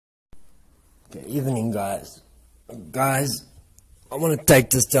Good evening, guys. Guys, I want to take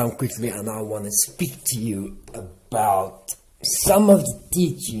this time quickly and I want to speak to you about some of the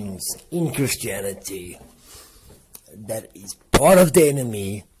teachings in Christianity that is part of the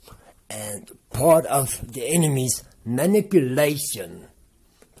enemy and part of the enemy's manipulation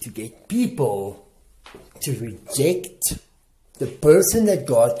to get people to reject the person that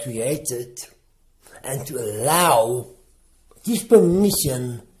God created and to allow, give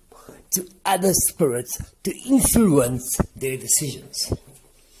permission to other spirits to influence their decisions.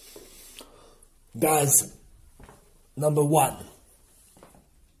 Guys, number one,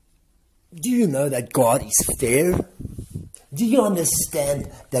 do you know that God is fair? Do you understand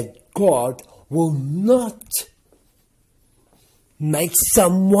that God will not make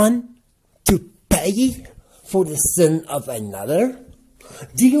someone to pay for the sin of another?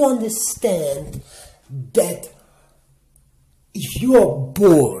 Do you understand that if you are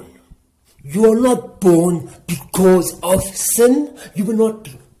born, you are not born because of sin, you were not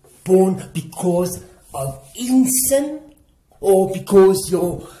born because of in sin, or because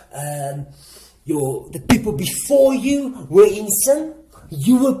the people before you were in sin.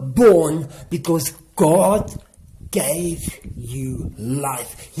 You were born because God gave you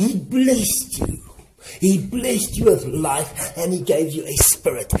life. He blessed you. He blessed you with life, and He gave you a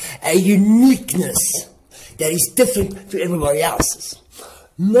spirit, a uniqueness that is different to everybody else's.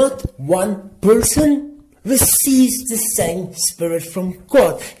 Not one person receives the same spirit from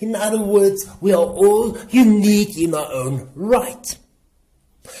God. In other words, we are all unique in our own right.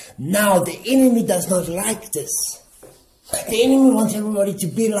 Now, the enemy does not like this. The enemy wants everybody to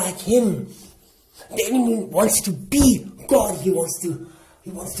be like him. The enemy wants to be God. He wants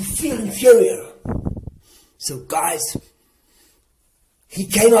to feel inferior. So, guys, he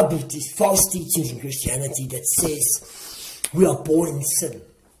came up with these false teachings in Christianity that says we are born in sin.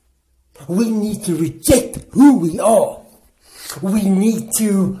 We need to reject who we are. We need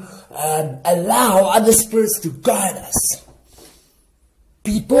to allow other spirits to guide us.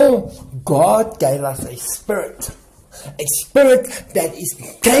 People, God gave us a spirit that is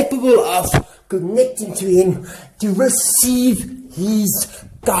capable of connecting to Him to receive His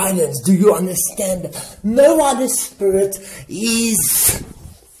guidance. Do you understand that? No other spirit is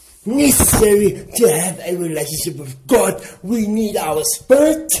necessary to have a relationship with God. We need our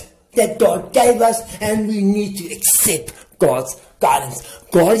spirit that God gave us, and we need to accept God's guidance.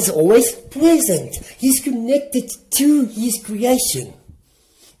 God is always present. He's connected to His creation.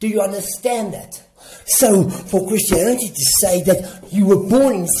 Do you understand that? So, for Christianity to say that you were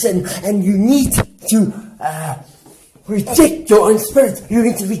born in sin and you need to reject your own spirit, you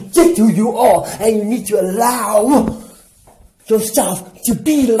need to reject who you are, and you need to allow yourself to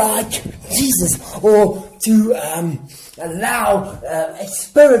be like Jesus, or to allow a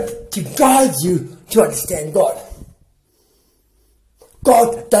spirit to guide you to understand God.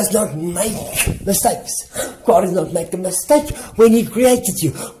 God does not make mistakes. God does not make a mistake when He created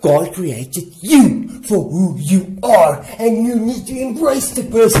you. God created you for who you are, and you need to embrace the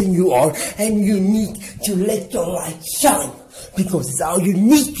person you are, and you need to let your light shine, because it's our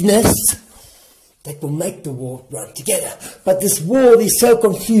uniqueness that will make the world run together. But this world is so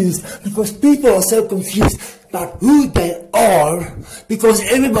confused because people are so confused about who they are, because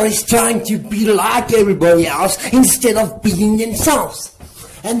everybody's trying to be like everybody else instead of being themselves.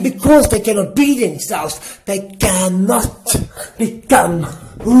 And because they cannot be themselves, they cannot become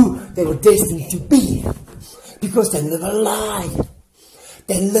who they were destined to be, because they live a lie.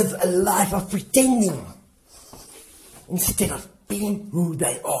 They live a life of pretending instead of being who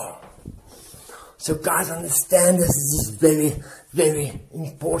they are. So guys, understand this is very, very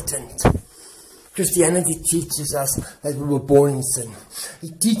important. Christianity teaches us that we were born in sin.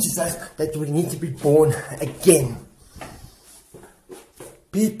 It teaches us that we need to be born again.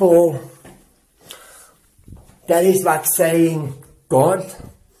 People, that is like saying, God,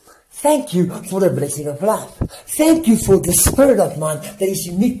 thank you for the blessing of life. Thank you for the spirit of mine that is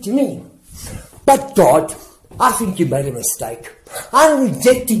unique to me. But God, I think you made a mistake. I'm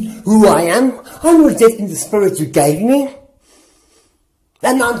rejecting who I am. I'm rejecting the spirit you gave me.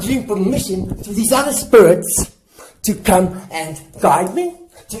 And I'm giving permission to these other spirits to come and guide me,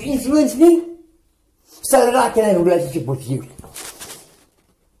 to influence me, so that I can have a relationship with you.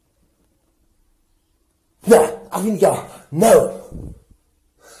 No, I think no.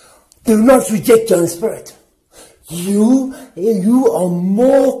 Do not reject your own spirit. You are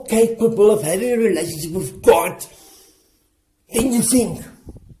more capable of having a relationship with God than you think.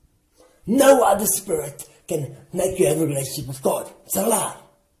 No other spirit can make you have a relationship with God. It's a lie.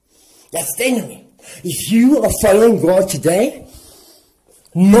 That's the enemy. If you are following God today,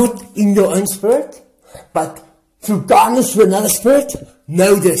 not in your own spirit, but through darkness through another spirit,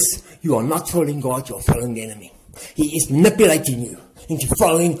 know this, you are not following God, you are following the enemy. He is manipulating you into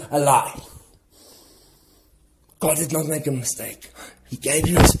following a lie. God did not make a mistake. He gave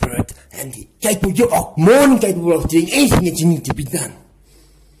you a spirit, and you are more than capable of doing anything that you need to be done.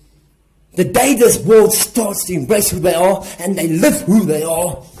 The day this world starts to embrace who they are, and they live who they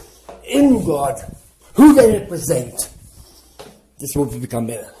are in God, who they represent, this world will become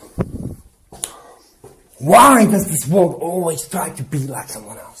better. Why does this world always try to be like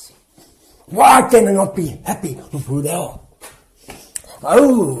someone else? Why can they not be happy with who they are?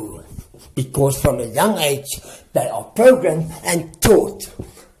 Oh, because from a young age they are programmed and taught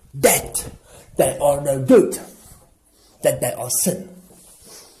that they are no good, that they are sin,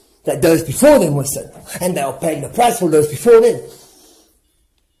 that those before them were sin, and they are paying the price for those before them.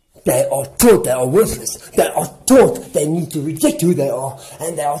 They are taught they are worthless. They are taught they need to reject who they are,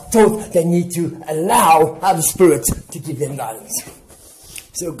 and they are taught they need to allow other spirits to give them guidance.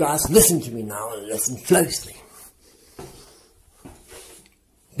 So guys, listen to me now and listen closely.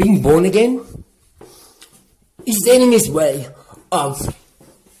 Being born again is the enemy's way of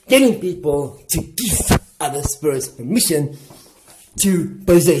getting people to give other spirits permission to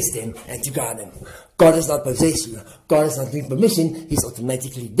possess them and to guide them. God does not possess you. God does not give permission. He's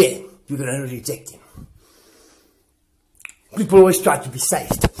automatically there. You can only reject him. People always try to be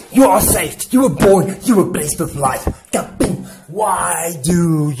saved. You are saved. You were born. You were blessed with life. Why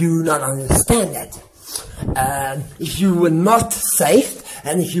do you not understand that? If you were not saved,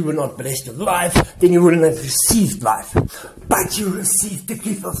 and if you were not blessed with life, then you wouldn't have received life. But you received the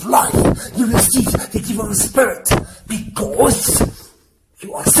gift of life. You received the gift of the Spirit because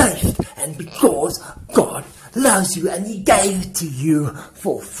you are saved, and because God loves you and he gave it to you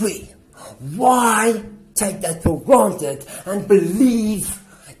for free. Why take that for granted and believe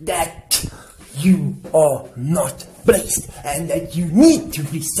that you are not blessed and that you need to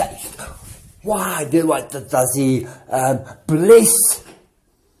be saved? Why does he bless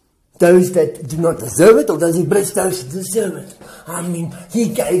those that do not deserve it, or does he bless those who deserve it? I mean, he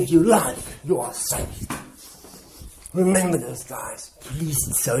gave you life. You are saved. Remember this, guys. Please,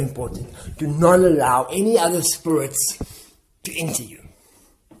 it's so important. Do not allow any other spirits to enter you.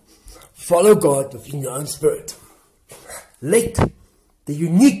 Follow God within your own spirit. Let the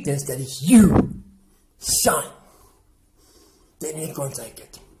uniqueness that is you shine. The enemy can't take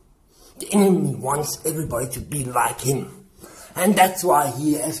it. The enemy wants everybody to be like him. And that's why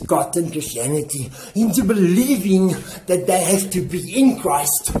he has gotten Christianity into believing that they have to be in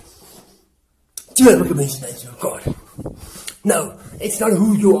Christ to have a communication with God. No, it's not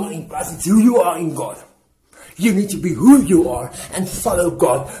who you are in Christ, it's who you are in God. You need to be who you are and follow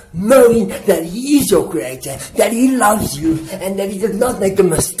God, knowing that he is your creator, that he loves you, and that he did not make a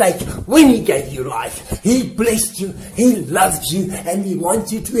mistake when he gave you life. He blessed you, he loves you, and he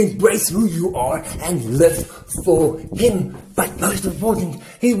wants you to embrace who you are and live for him. But most important,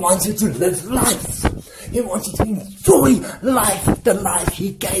 he wants you to live life. He wants you to enjoy life, the life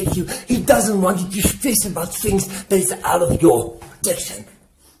he gave you. He doesn't want you to stress about things that is out of your protection.